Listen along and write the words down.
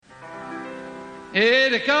Hey,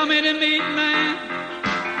 they call me the meat man.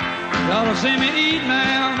 Y'all to see me eat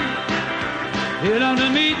now. Hit on the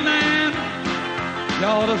meat man.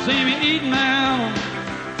 Y'all to see me eat now.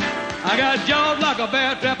 I got jaws like a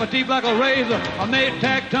bear trap, a teeth like a razor. I made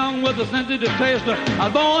tack tongue with a sensitive taster. I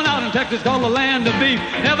was born out in Texas, called the land of beef.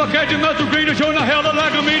 Never catch a muscle greener, showing the hell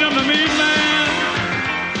like a meat. I'm the meat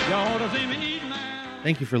man. Y'all to see me eat now.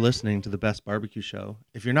 Thank you for listening to The Best Barbecue Show.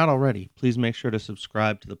 If you're not already, please make sure to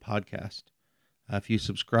subscribe to the podcast. If you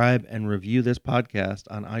subscribe and review this podcast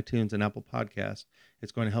on iTunes and Apple Podcasts,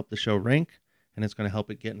 it's going to help the show rank, and it's going to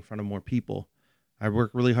help it get in front of more people. I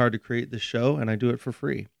work really hard to create this show, and I do it for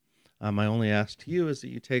free. My only ask to you is that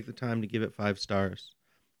you take the time to give it 5 stars.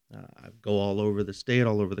 I go all over the state,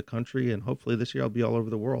 all over the country, and hopefully this year I'll be all over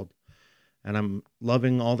the world. And I'm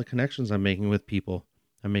loving all the connections I'm making with people.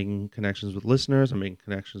 I'm making connections with listeners. I'm making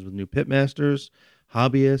connections with new pitmasters,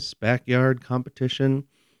 hobbyists, backyard competition.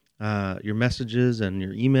 Your messages and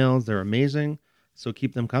your emails, they're amazing, so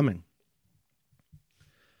keep them coming.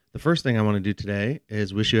 The first thing I want to do today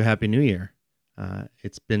is wish you a Happy New Year.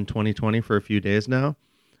 It's been 2020 for a few days now,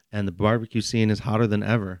 and the barbecue scene is hotter than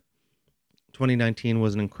ever. 2019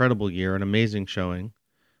 was an incredible year, an amazing showing.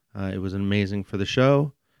 It was amazing for the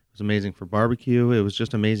show. It was amazing for barbecue. It was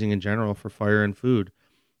just amazing in general for fire and food.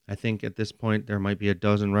 I think at this point there might be a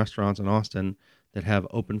dozen restaurants in Austin that have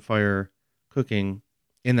open fire cooking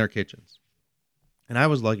in their kitchens. And I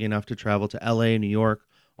was lucky enough to travel to LA, New York,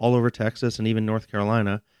 all over Texas, and even North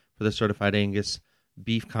Carolina for the Certified Angus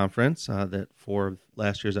Beef Conference that 4 of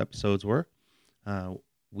last year's episodes were.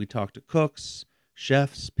 We talked to cooks,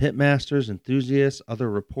 chefs, pitmasters, enthusiasts,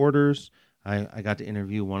 other reporters. I got to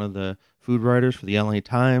interview one of the food writers for the LA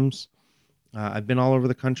Times. I've been all over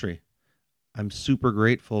the country. I'm super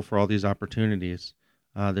grateful for all these opportunities.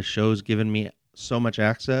 The show's given me so much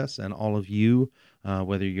access, and all of you,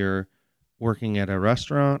 whether you're working at a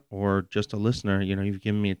restaurant or just a listener, you've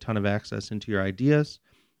given me a ton of access into your ideas,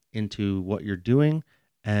 into what you're doing,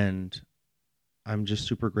 and I'm just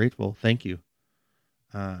super grateful. Thank you.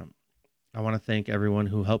 I want to thank everyone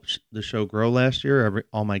who helped the show grow last year,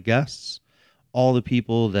 all my guests, all the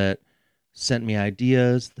people that sent me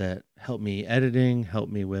ideas, that helped me editing,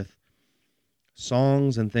 helped me with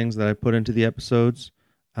songs and things that I put into the episodes.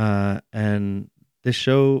 And this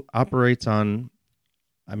show operates on,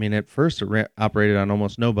 at first it operated on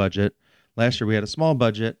almost no budget. Last year we had a small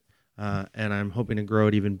budget, and I'm hoping to grow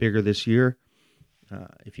it even bigger this year.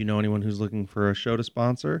 If you know anyone who's looking for a show to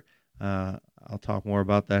sponsor, I'll talk more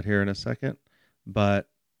about that here in a second. But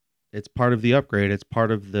it's part of the upgrade. It's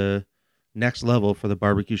part of the next level for the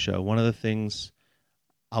barbecue show. One of the things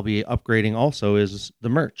I'll be upgrading also is the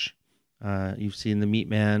merch. You've seen the Meat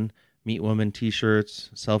Man, Meat Woman t-shirts,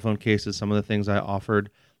 cell phone cases, some of the things I offered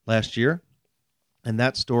last year. And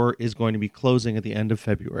that store is going to be closing at the end of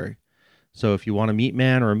February. So if you want a Meat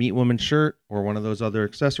Man or a Meat Woman shirt or one of those other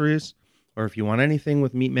accessories, or if you want anything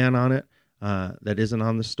with Meat Man on it that isn't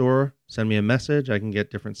on the store, send me a message. I can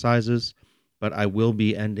get different sizes, but I will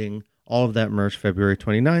be ending all of that merch February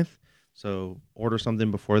 29th. So order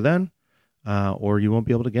something before then, or you won't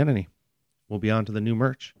be able to get any. We'll be on to the new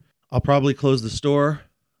merch. I'll probably close the store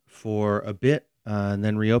for a bit and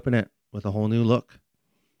then reopen it with a whole new look.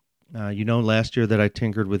 Last year that I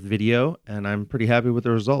tinkered with video, and I'm pretty happy with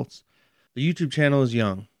the results. The YouTube channel is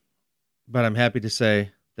young, but I'm happy to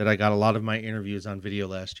say that I got a lot of my interviews on video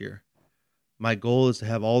last year. My goal is to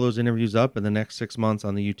have all those interviews up in the next 6 months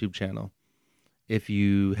on the YouTube channel. If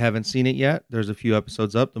you haven't seen it yet, there's a few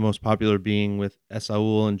episodes up, the most popular being with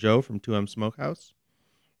Saul and Joe from 2M Smokehouse.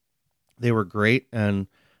 They were great, and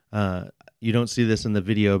you don't see this in the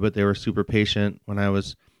video, but they were super patient when I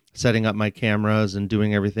was setting up my cameras and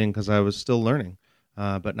doing everything because I was still learning.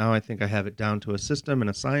 But now I think I have it down to a system and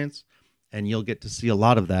a science, and you'll get to see a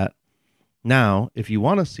lot of that. Now, if you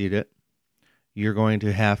want to see it, you're going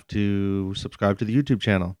to have to subscribe to the YouTube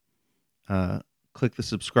channel. Click the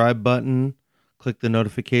subscribe button, click the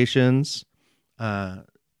notifications.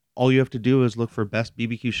 All you have to do is look for Best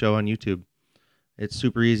BBQ Show on YouTube. It's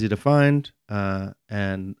super easy to find,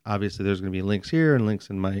 and obviously there's going to be links here and links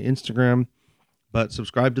in my Instagram, but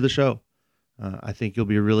subscribe to the show. I think you'll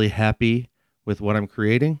be really happy with what I'm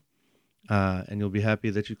creating, and you'll be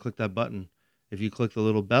happy that you clicked that button. If you click the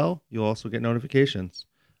little bell, you'll also get notifications,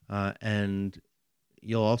 and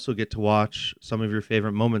you'll also get to watch some of your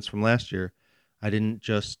favorite moments from last year. I didn't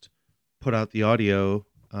just put out the audio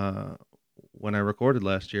when I recorded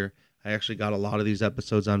last year. I actually got a lot of these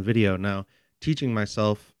episodes on video. Now, teaching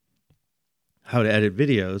myself how to edit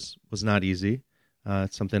videos was not easy.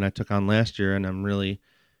 It's something I took on last year, and I'm really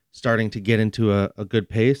starting to get into a good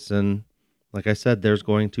pace. And like I said, there's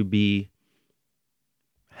going to be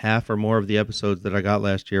half or more of the episodes that I got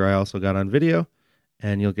last year, I also got on video,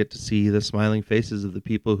 and you'll get to see the smiling faces of the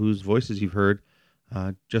people whose voices you've heard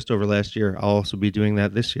just over last year. I'll also be doing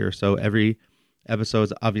that this year. So every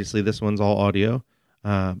episode, obviously this one's all audio,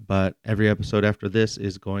 but every episode after this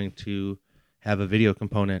is going to have a video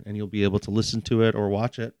component, and you'll be able to listen to it or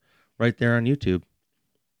watch it right there on YouTube.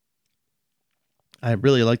 I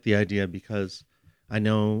really like the idea because I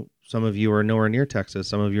know some of you are nowhere near Texas.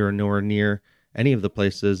 Some of you are nowhere near any of the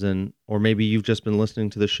places, or maybe you've just been listening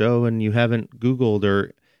to the show and you haven't Googled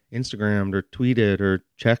or Instagrammed or tweeted or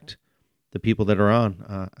checked the people that are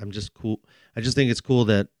on. I'm just cool. I just think it's cool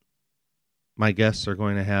that my guests are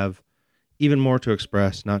going to have even more to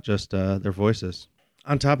express, not just their voices.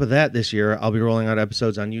 On top of that, this year, I'll be rolling out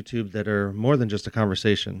episodes on YouTube that are more than just a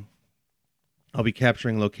conversation. I'll be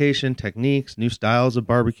capturing location, techniques, new styles of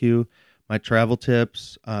barbecue, my travel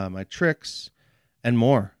tips, my tricks, and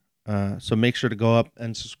more. So make sure to go up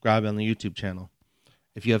and subscribe on the YouTube channel.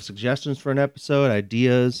 If you have suggestions for an episode,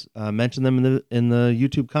 ideas, mention them in the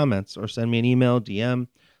YouTube comments, or send me an email, DM,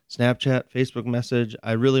 Snapchat, Facebook message.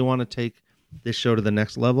 I really want to take this show to the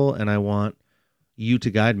next level, and I want you to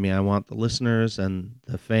guide me. I want the listeners and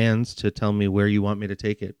the fans to tell me where you want me to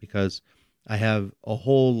take it, because I have a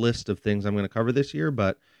whole list of things I'm going to cover this year,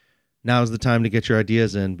 but now's the time to get your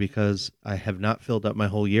ideas in, because I have not filled up my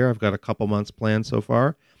whole year. I've got a couple months planned so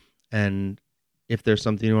far, and if there's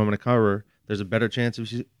something you want me to cover, there's a better chance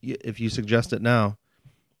if you suggest it now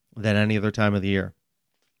than any other time of the year.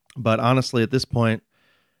 But honestly, at this point,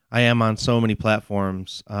 I am on so many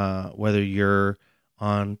platforms, whether you're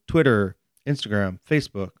on Twitter, Instagram,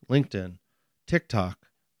 Facebook, LinkedIn, TikTok.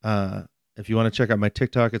 If you want to check out my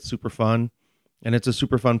TikTok, it's super fun, and it's a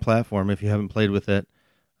super fun platform if you haven't played with it.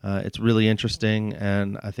 It's really interesting,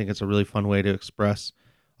 and I think it's a really fun way to express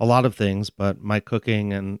a lot of things, but my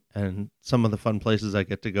cooking and some of the fun places I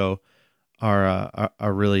get to go are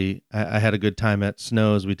really, I had a good time at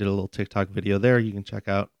Snows. We did a little TikTok video there you can check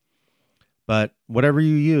out. But whatever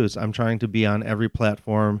you use, I'm trying to be on every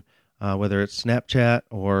platform, whether it's Snapchat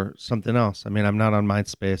or something else. I mean, I'm not on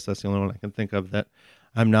MySpace. That's the only one I can think of that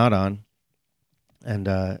I'm not on. And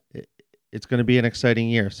it's going to be an exciting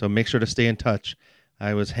year, so make sure to stay in touch.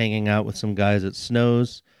 I was hanging out with some guys at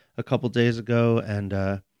Snows a couple days ago, and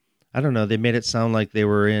I don't know, they made it sound like they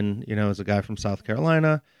were in, it was a guy from South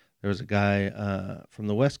Carolina, there was a guy from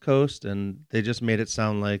the West Coast, and they just made it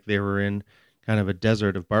sound like they were in kind of a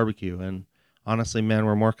desert of barbecue. And honestly, man,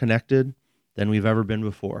 we're more connected than we've ever been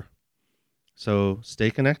before. So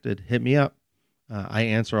stay connected. Hit me up. I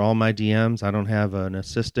answer all my DMs. I don't have an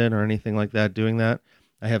assistant or anything like that doing that.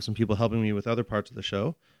 I have some people helping me with other parts of the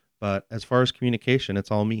show. But as far as communication,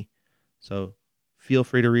 it's all me. So feel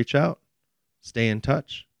free to reach out. Stay in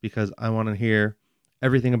touch, because I want to hear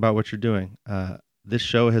everything about what you're doing. This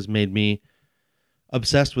show has made me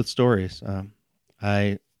obsessed with stories.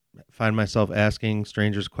 I find myself asking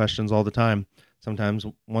strangers questions all the time, sometimes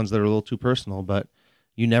ones that are a little too personal, but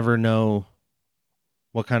you never know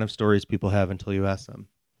what kind of stories people have until you ask them.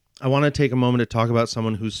 I want to take a moment to talk about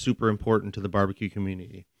someone who's super important to the barbecue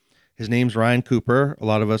community. His name's Ryan Cooper. A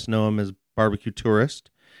lot of us know him as Barbecue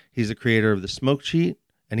Tourist. He's the creator of the Smoke Cheat,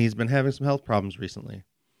 and he's been having some health problems recently.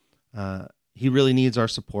 He really needs our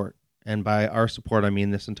support, and by our support, I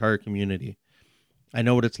mean this entire community. I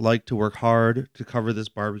know what it's like to work hard to cover this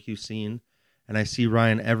barbecue scene, and I see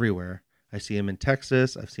Ryan everywhere. I see him in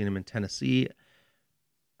Texas. I've seen him in Tennessee.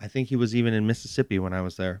 I think he was even in Mississippi when I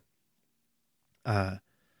was there.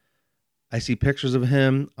 I see pictures of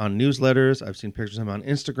him on newsletters. I've seen pictures of him on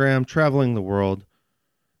Instagram, traveling the world.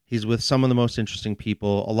 He's with some of the most interesting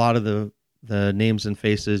people. A lot of the names and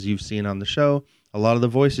faces you've seen on the show, a lot of the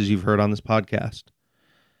voices you've heard on this podcast.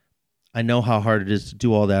 I know how hard it is to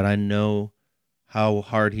do all that. I know how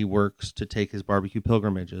hard he works to take his barbecue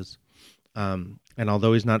pilgrimages. And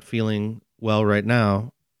although he's not feeling well right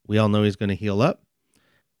now, we all know he's going to heal up.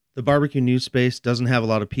 The barbecue news space doesn't have a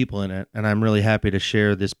lot of people in it, and I'm really happy to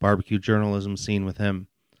share this barbecue journalism scene with him.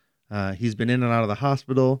 He's been in and out of the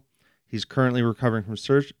hospital. He's currently recovering from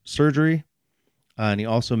surgery, and he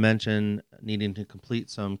also mentioned needing to complete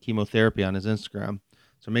some chemotherapy on his Instagram.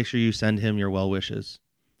 So make sure you send him your well wishes.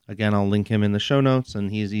 Again, I'll link him in the show notes,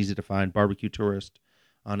 and he's easy to find, Barbecue Tourist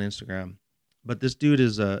on Instagram. But this dude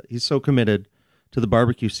is he's so committed to the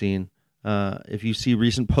barbecue scene. If you see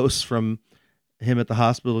recent posts from him at the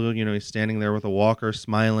hospital, he's standing there with a walker,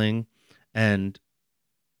 smiling, and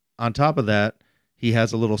on top of that, he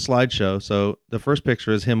has a little slideshow. So the first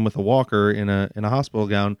picture is him with a walker in a hospital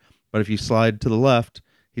gown, but if you slide to the left,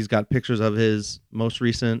 he's got pictures of his most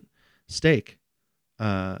recent steak.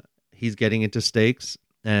 He's getting into steaks,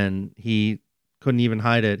 and he couldn't even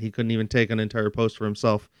hide it. He couldn't even take an entire post for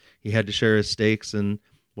himself. He had to share his steaks and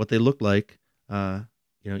what they looked like,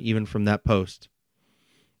 even from that post.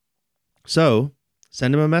 So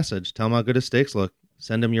send him a message. Tell him how good his steaks look.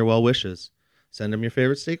 Send him your well wishes. Send him your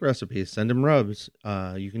favorite steak recipes. Send him rubs.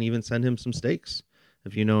 You can even send him some steaks.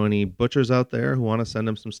 If you know any butchers out there who want to send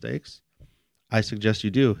him some steaks, I suggest you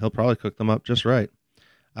do. He'll probably cook them up just right.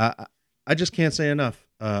 I just can't say enough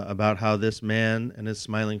about how this man and his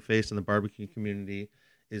smiling face in the barbecue community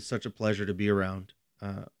is such a pleasure to be around.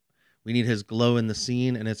 We need his glow in the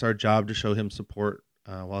scene, and it's our job to show him support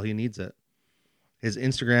while he needs it. His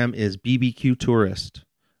Instagram is BBQ Tourist.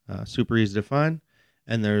 Super easy to find.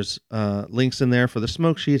 And there's links in there for the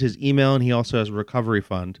smoke sheet, his email, and he also has a recovery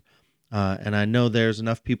fund. And I know there's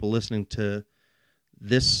enough people listening to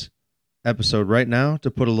this episode right now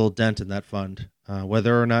to put a little dent in that fund.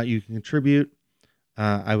 Whether or not you can contribute,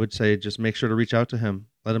 I would say just make sure to reach out to him.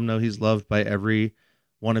 Let him know he's loved by every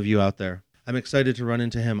one of you out there. I'm excited to run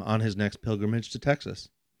into him on his next pilgrimage to Texas.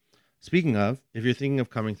 Speaking of, if you're thinking of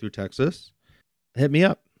coming through Texas, hit me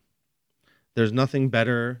up. There's nothing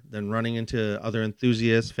better than running into other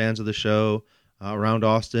enthusiasts, fans of the show, around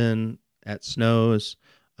Austin, at Snow's,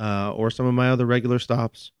 or some of my other regular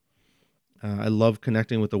stops. I love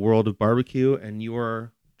connecting with the world of barbecue, and you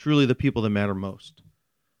are truly the people that matter most.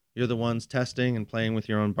 You're the ones testing and playing with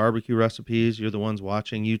your own barbecue recipes. You're the ones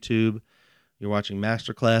watching YouTube. You're watching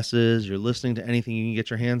master classes. You're listening to anything you can get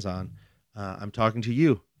your hands on. I'm talking to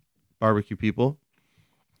you, barbecue people.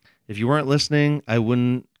 If you weren't listening, I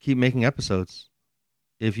wouldn't keep making episodes.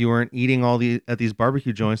 If you weren't eating at these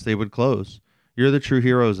barbecue joints, they would close. You're the true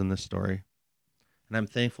heroes in this story. And I'm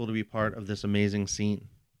thankful to be part of this amazing scene.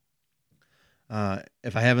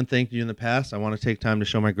 If I haven't thanked you in the past, I want to take time to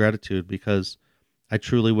show my gratitude, because I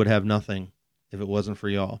truly would have nothing if it wasn't for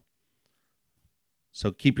y'all.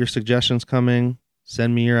 So keep your suggestions coming,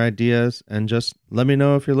 send me your ideas, and just let me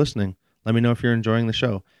know if you're listening. Let me know if you're enjoying the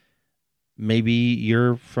show. Maybe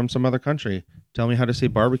you're from some other country. Tell me how to say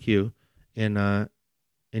barbecue in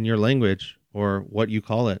your language, or what you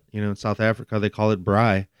call it. In South Africa, they call it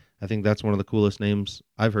braai. I think that's one of the coolest names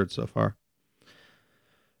I've heard so far.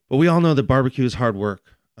 But we all know that barbecue is hard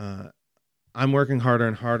work. I'm working harder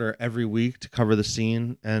and harder every week to cover the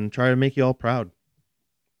scene and try to make you all proud.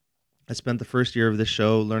 I spent the first year of this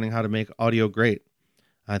show learning how to make audio great.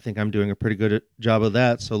 I think I'm doing a pretty good job of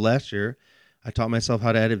that. So last year, I taught myself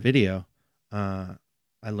how to edit video.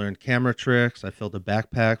 I learned camera tricks. I filled a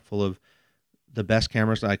backpack full of the best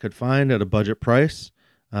cameras I could find at a budget price.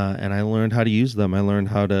 And I learned how to use them. I learned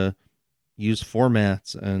how to use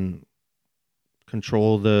formats and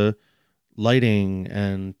control the lighting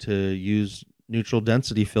and to use neutral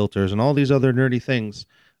density filters and all these other nerdy things,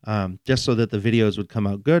 just so that the videos would come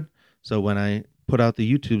out good. So when I put out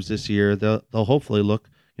the YouTubes this year, they'll hopefully look,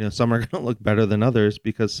 some are going to look better than others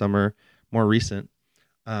because some are more recent.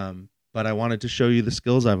 But I wanted to show you the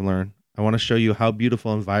skills I've learned. I want to show you how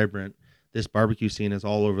beautiful and vibrant this barbecue scene is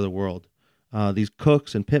all over the world. These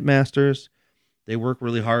cooks and pit masters, they work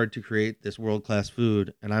really hard to create this world-class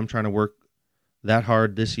food, and I'm trying to work that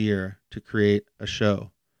hard this year to create a show,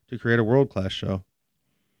 to create a world-class show.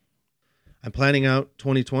 I'm planning out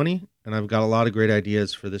 2020, and I've got a lot of great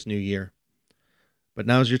ideas for this new year. But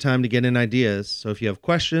now's your time to get in ideas. So if you have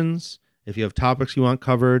questions, if you have topics you want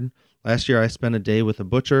covered, last year I spent a day with a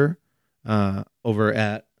butcher over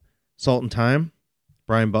at Salt and Thyme,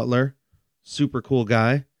 Brian Butler, super cool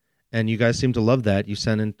guy. And you guys seem to love that. You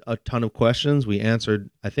sent in a ton of questions. We answered,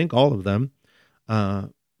 I think, all of them.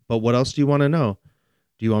 But what else do you want to know?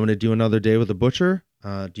 Do you want me to do another day with a butcher?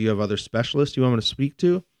 Do you have other specialists you want me to speak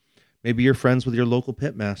to? Maybe you're friends with your local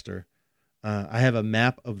pit master. I have a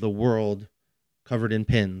map of the world covered in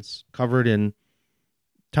pins, covered in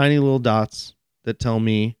tiny little dots that tell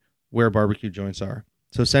me where barbecue joints are.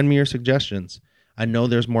 So send me your suggestions. I know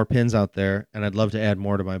there's more pins out there, and I'd love to add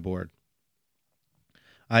more to my board.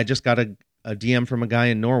 I just got a DM from a guy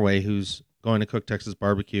in Norway who's going to cook Texas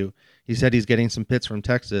barbecue. He said he's getting some pits from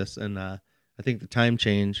Texas, and I think the time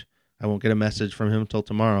change, I won't get a message from him until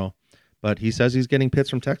tomorrow. But he says he's getting pits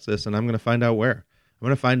from Texas, and I'm going to find out where. I'm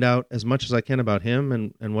going to find out as much as I can about him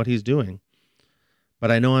and what he's doing. But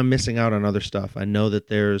I know I'm missing out on other stuff. I know that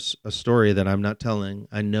there's a story that I'm not telling.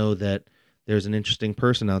 I know that there's an interesting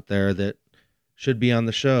person out there that should be on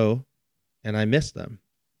the show, and I miss them.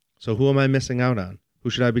 So who am I missing out on? Who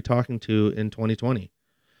should I be talking to in 2020?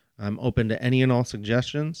 I'm open to any and all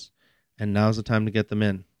suggestions, and now's the time to get them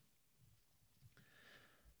in.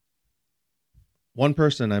 One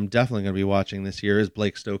person I'm definitely going to be watching this year is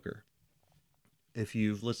Blake Stoker. If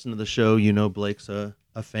you've listened to the show, you know Blake's a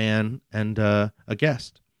fan and a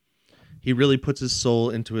guest. He really puts his soul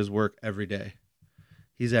into his work every day.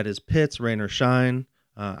 He's at his pits, rain or shine.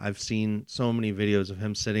 I've seen so many videos of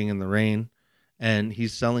him sitting in the rain, and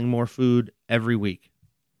he's selling more food every week.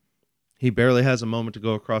 He barely has a moment to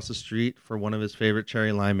go across the street for one of his favorite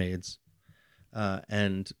cherry limeades.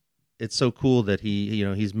 And it's so cool that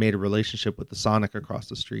he's made a relationship with the Sonic across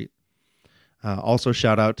the street. Also,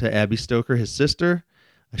 shout out to Abby Stoker, his sister.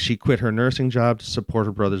 She quit her nursing job to support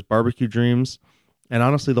her brother's barbecue dreams. And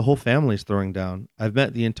honestly, the whole family's throwing down. I've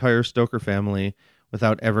met the entire Stoker family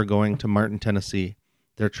without ever going to Martin, Tennessee.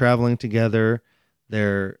 They're traveling together.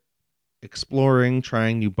 They're exploring,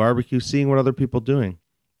 trying new barbecue, seeing what other people are doing.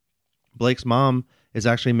 Blake's mom is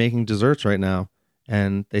actually making desserts right now,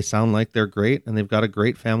 and they sound like they're great, and they've got a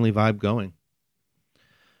great family vibe going.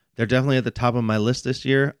 They're definitely at the top of my list this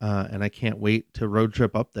year, and I can't wait to road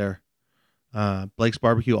trip up there. Blake's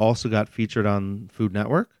Barbecue also got featured on Food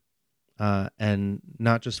Network, and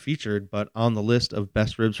not just featured, but on the list of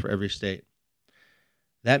best ribs for every state.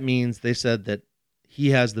 That means they said that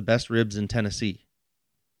he has the best ribs in Tennessee.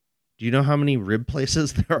 Do you know how many rib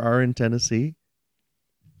places there are in Tennessee?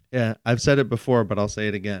 Yeah, I've said it before, but I'll say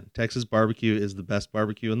it again. Texas barbecue is the best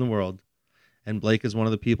barbecue in the world, and Blake is one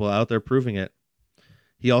of the people out there proving it.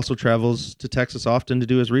 He also travels to Texas often to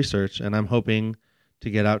do his research, and I'm hoping to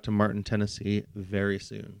get out to Martin, Tennessee very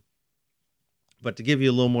soon. But to give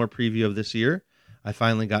you a little more preview of this year, I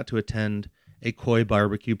finally got to attend a Koi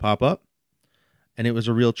barbecue pop-up, and it was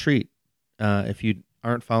a real treat. If you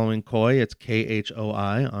aren't following Koi, it's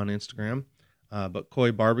KHOI on Instagram, but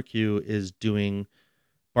Koi Barbecue is doing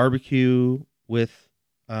barbecue with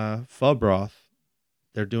pho broth.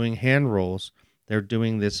 They're doing hand rolls. They're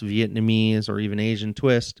doing this Vietnamese or even Asian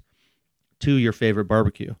twist to your favorite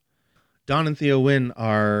barbecue. Don and Theo Wynn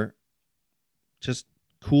are just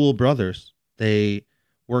cool brothers. They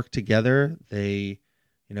work together.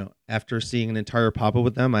 After seeing an entire pop-up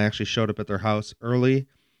with them, I actually showed up at their house early,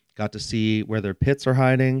 got to see where their pits are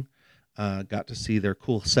hiding, got to see their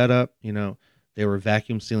cool setup. They were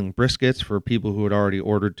vacuum sealing briskets for people who had already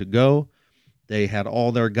ordered to go. They had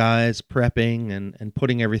all their guys prepping and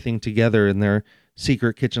putting everything together in their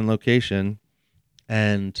secret kitchen location.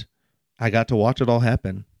 And I got to watch it all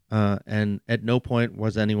happen. And at no point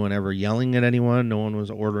was anyone ever yelling at anyone. No one was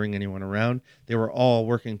ordering anyone around. They were all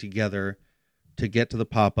working together to get to the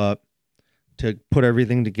pop-up, to put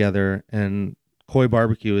everything together. And Koi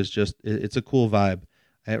Barbecue is it's a cool vibe.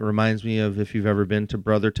 It reminds me of if you've ever been to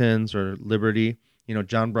Brotherton's or Liberty.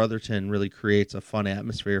 John Brotherton really creates a fun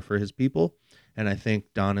atmosphere for his people. And I think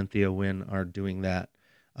Don and Theo Wynn are doing that.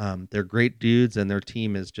 They're great dudes, and their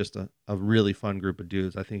team is just a really fun group of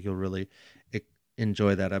dudes. I think you'll really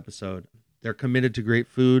enjoy that episode. They're committed to great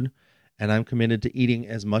food, and I'm committed to eating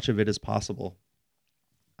as much of it as possible.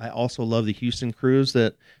 I also love the Houston crews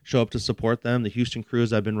that show up to support them. The Houston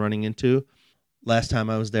crews I've been running into. Last time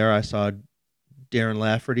I was there, I saw Darren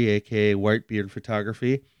Lafferty, a.k.a. Whitebeard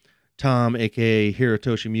Photography, Tom, a.k.a.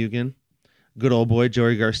 Hirotoshi Mugen, good old boy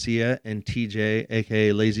Joey Garcia, and TJ,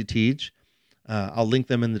 a.k.a. Lazy Tej. I'll link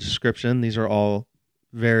them in the description. These are all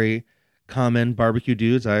very common barbecue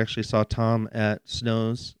dudes. I actually saw Tom at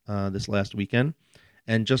Snow's this last weekend.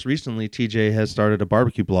 And just recently, TJ has started a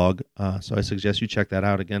barbecue blog, so I suggest you check that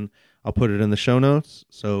out. Again, I'll put it in the show notes,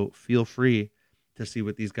 so feel free to see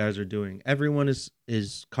what these guys are doing. Everyone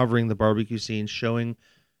is covering the barbecue scene, showing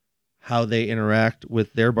how they interact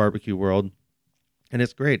with their barbecue world, and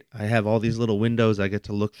it's great. I have all these little windows I get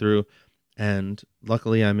to look through, and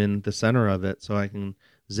luckily I'm in the center of it, so I can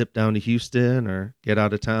zip down to Houston or get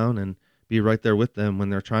out of town and be right there with them when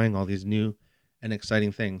they're trying all these new and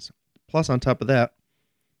exciting things. Plus, on top of that,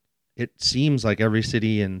 it seems like every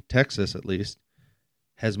city in Texas, at least,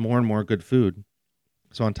 has more and more good food.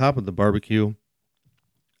 So on top of the barbecue,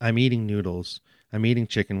 I'm eating noodles, I'm eating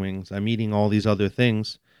chicken wings, I'm eating all these other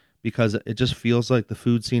things because it just feels like the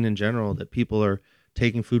food scene in general, that people are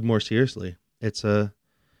taking food more seriously. It's a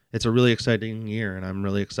really exciting year, and I'm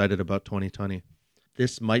really excited about 2020.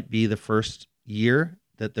 This might be the first year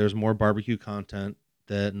that there's more barbecue content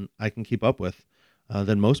than I can keep up with,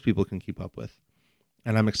 than most people can keep up with.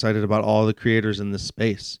 And I'm excited about all the creators in this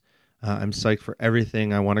space. I'm psyched for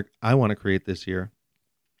everything I want to create this year.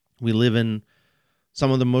 We live in some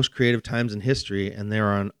of the most creative times in history, and there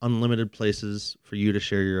are unlimited places for you to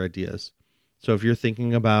share your ideas. So if you're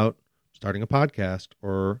thinking about starting a podcast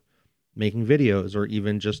or making videos or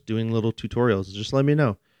even just doing little tutorials, just let me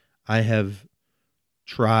know. I have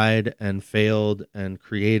tried and failed and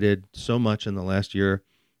created so much in the last year.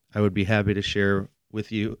 I would be happy to share with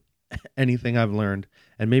you anything I've learned,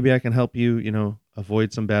 and maybe I can help you,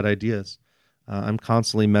 avoid some bad ideas. I'm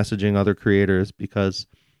constantly messaging other creators because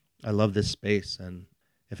I love this space, and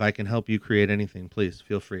if I can help you create anything, please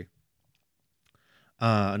feel free.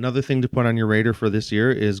 Another thing to put on your radar for this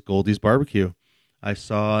year is Goldie's Barbecue. I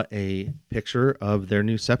saw a picture of their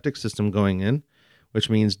new septic system going in, which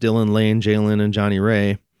means Dylan Lane, Jalen, and Johnny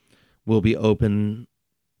Ray will be open,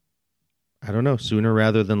 I don't know, sooner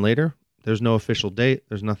rather than later. There's no official date.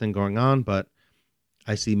 There's nothing going on, but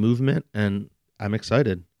I see movement, and I'm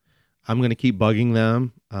excited. I'm going to keep bugging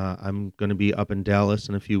them. I'm going to be up in Dallas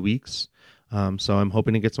in a few weeks, so I'm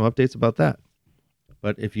hoping to get some updates about that.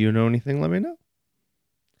 But if you know anything, let me know.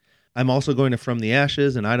 I'm also going to From the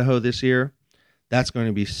Ashes in Idaho this year. That's going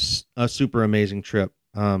to be a super amazing trip.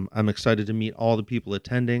 I'm excited to meet all the people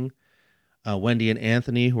attending. Wendy and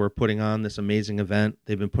Anthony, who are putting on this amazing event.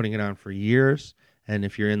 They've been putting it on for years. And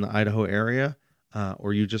if you're in the Idaho area,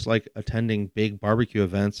 or you just like attending big barbecue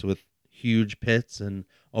events with huge pits and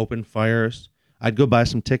open fires, I'd go buy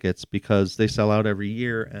some tickets because they sell out every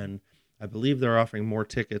year. And I believe they're offering more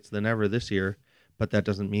tickets than ever this year, but that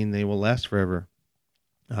doesn't mean they will last forever.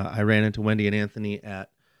 I ran into Wendy and Anthony at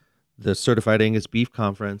the Certified Angus Beef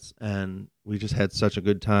Conference, and we just had such a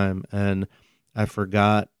good time. And I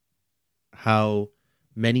forgot how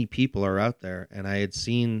many people are out there. And I had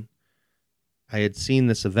seen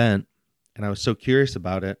this event, and I was so curious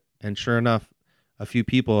about it. And sure enough, a few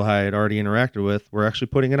people I had already interacted with were actually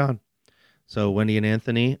putting it on. So Wendy and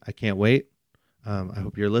Anthony, I can't wait. I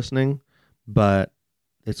hope you're listening, but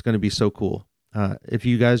it's going to be so cool. If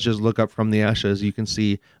you guys just look up From the Ashes, you can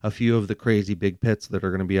see a few of the crazy big pits that are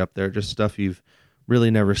going to be up there, just stuff you've really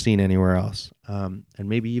never seen anywhere else. And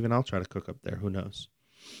maybe even I'll try to cook up there. Who knows?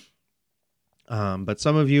 But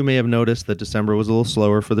some of you may have noticed that December was a little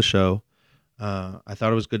slower for the show. I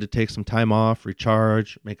thought it was good to take some time off,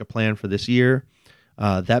 recharge, make a plan for this year.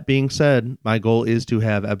 That being said, my goal is to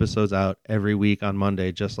have episodes out every week on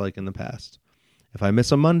Monday, just like in the past. If I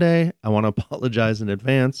miss a Monday, I want to apologize in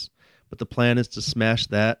advance, but the plan is to smash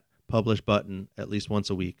that publish button at least once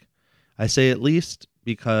a week. I say at least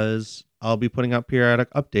because I'll be putting out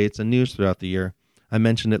periodic updates and news throughout the year. I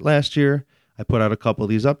mentioned it last year. I put out a couple of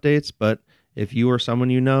these updates, but if you or someone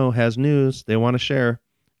you know has news they want to share,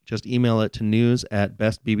 just email it to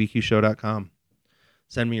news@bestbbqshow.com.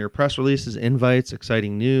 Send me your press releases, invites,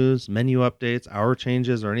 exciting news, menu updates, hour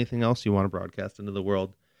changes, or anything else you want to broadcast into the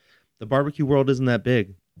world. The barbecue world isn't that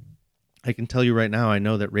big. I can tell you right now, I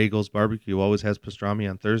know that Regal's Barbecue always has pastrami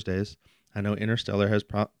on Thursdays. I know Interstellar has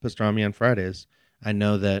pastrami on Fridays. I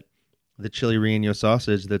know that the chili relleno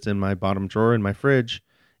sausage that's in my bottom drawer in my fridge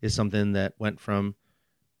is something that went from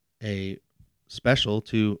a special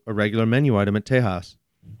to a regular menu item at Tejas.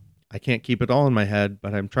 I can't keep it all in my head,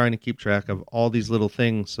 but I'm trying to keep track of all these little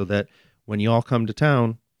things so that when you all come to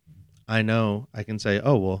town, I know I can say,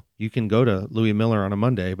 oh, well, you can go to Louis Miller on a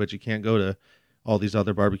Monday, but you can't go to all these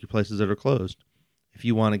other barbecue places that are closed. If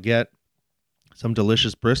you want to get some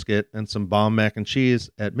delicious brisket and some bomb mac and cheese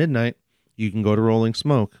at midnight, you can go to Rolling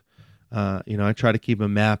Smoke. I try to keep a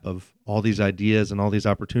map of all these ideas and all these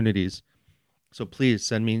opportunities. So please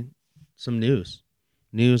send me some news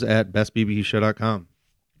at bestbbqshow.com.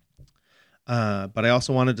 But I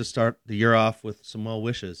also wanted to start the year off with some well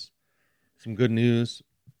wishes, some good news,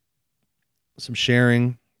 some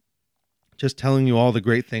sharing, just telling you all the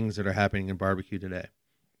great things that are happening in barbecue today.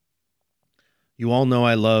 You all know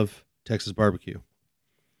I love Texas barbecue.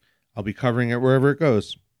 I'll be covering it wherever it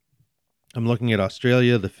goes. I'm looking at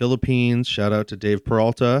Australia, the Philippines, shout out to Dave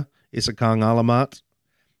Peralta, Isakang Alamat,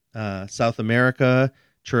 South America,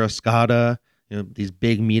 Churrascada. These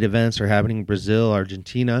big meat events are happening in Brazil,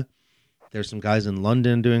 Argentina. There's some guys in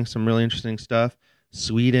London doing some really interesting stuff.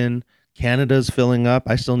 Sweden, Canada's filling up.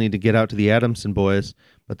 I still need to get out to the Adamson boys,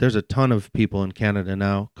 but there's a ton of people in Canada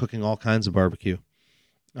now cooking all kinds of barbecue.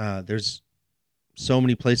 There's so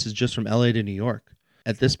many places just from LA to New York.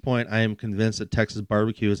 At this point, I am convinced that Texas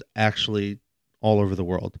barbecue is actually all over the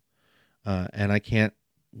world. And I can't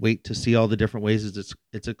wait to see all the different ways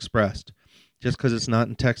it's expressed. Just because it's not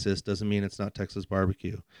in Texas doesn't mean it's not Texas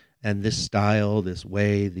barbecue. And this style, this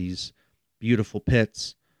way, these beautiful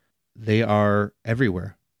pits, they are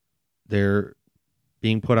everywhere. They're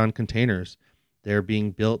being put on containers. They're being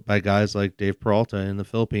built by guys like Dave Peralta in the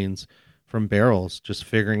Philippines from barrels, just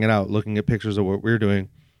figuring it out, looking at pictures of what we're doing.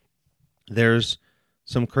 There's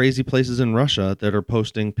some crazy places in Russia that are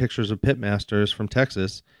posting pictures of pitmasters from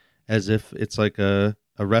Texas as if it's like a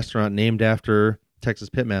restaurant named after Texas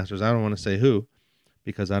pitmasters. I don't want to say who,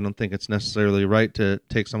 because I don't think it's necessarily right to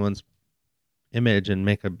take someone's image and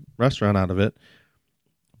make a restaurant out of it.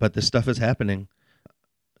 But this stuff is happening.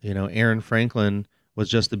 Aaron Franklin was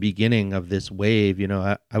just the beginning of this wave.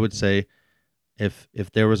 I would say if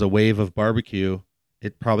there was a wave of barbecue,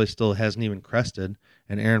 it probably still hasn't even crested.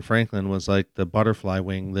 And Aaron Franklin was like the butterfly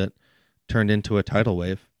wing that turned into a tidal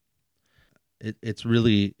wave. It's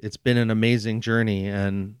been an amazing journey.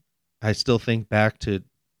 And I still think back to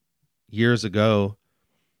years ago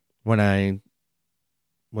when I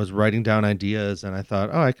was writing down ideas and I thought,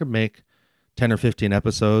 oh, I could make 10 or 15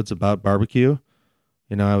 episodes about barbecue.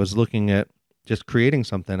 You know, I was looking at just creating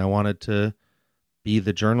something. I wanted to be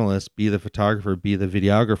the journalist, be the photographer, be the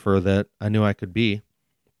videographer that I knew I could be.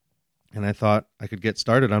 And I thought I could get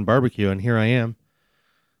started on barbecue. And here I am,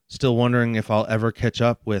 still wondering if I'll ever catch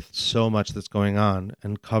up with so much that's going on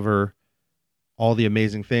and cover all the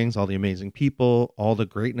amazing things, all the amazing people, all the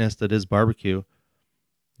greatness that is barbecue.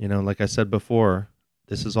 You know, like I said before,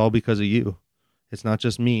 this is all because of you. It's not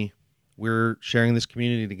just me. We're sharing this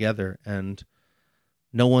community together, and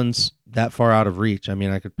no one's that far out of reach. I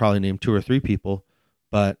mean, I could probably name 2 or 3 people,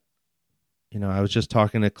 but, you know, I was just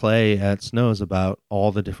talking to Clay at Snows about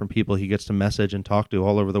all the different people he gets to message and talk to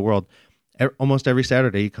all over the world. Almost every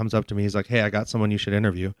Saturday he comes up to me. He's like, hey, I got someone you should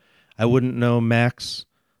interview. I wouldn't know Max,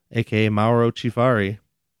 a.k.a. Mauro Cifari,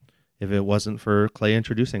 if it wasn't for Clay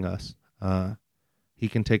introducing us. He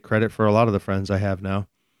can take credit for a lot of the friends I have now.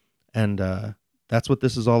 And that's what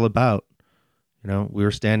this is all about. You know, we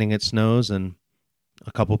were standing at Snows and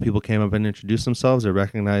a couple people came up and introduced themselves. They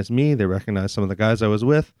recognized me. They recognized some of the guys I was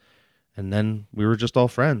with. And then we were just all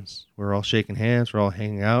friends. We were all shaking hands. We were all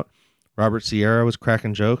hanging out. Robert Sierra was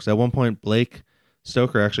cracking jokes. At one point, Blake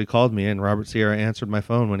Stoker actually called me, and Robert Sierra answered my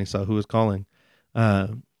phone when he saw who was calling.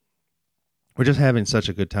 We're just having such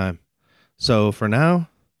a good time. So for now,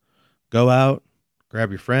 go out, grab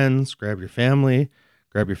your friends, grab your family,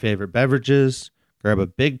 grab your favorite beverages, grab a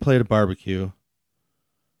big plate of barbecue,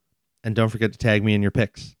 and don't forget to tag me in your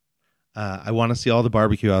pics. I want to see all the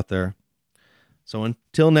barbecue out there. So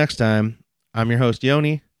until next time, I'm your host,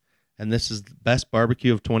 Yoni, and this is the best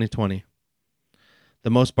barbecue of 2020. The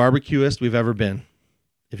most barbecuist we've ever been.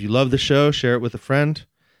 If you love the show, share it with a friend.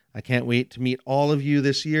 I can't wait to meet all of you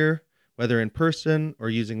this year, whether in person or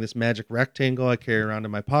using this magic rectangle I carry around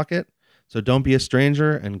in my pocket. So don't be a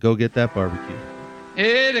stranger and go get that barbecue.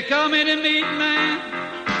 Hey, they call me the meat man.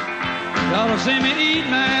 Y'all see me eat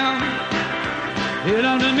now. Hit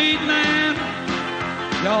on the meat man.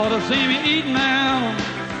 Y'all see me eat now.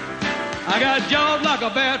 I got jaws like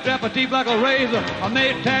a bear trap, a teeth like a razor. I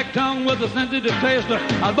made tack tongue with a sensitive taster.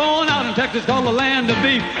 I was born out in Texas, called the land of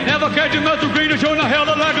beef. Never catch a muscle green or showing the hell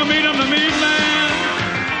like a meat. I'm the meat man.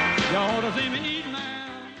 Y'all see me eat now.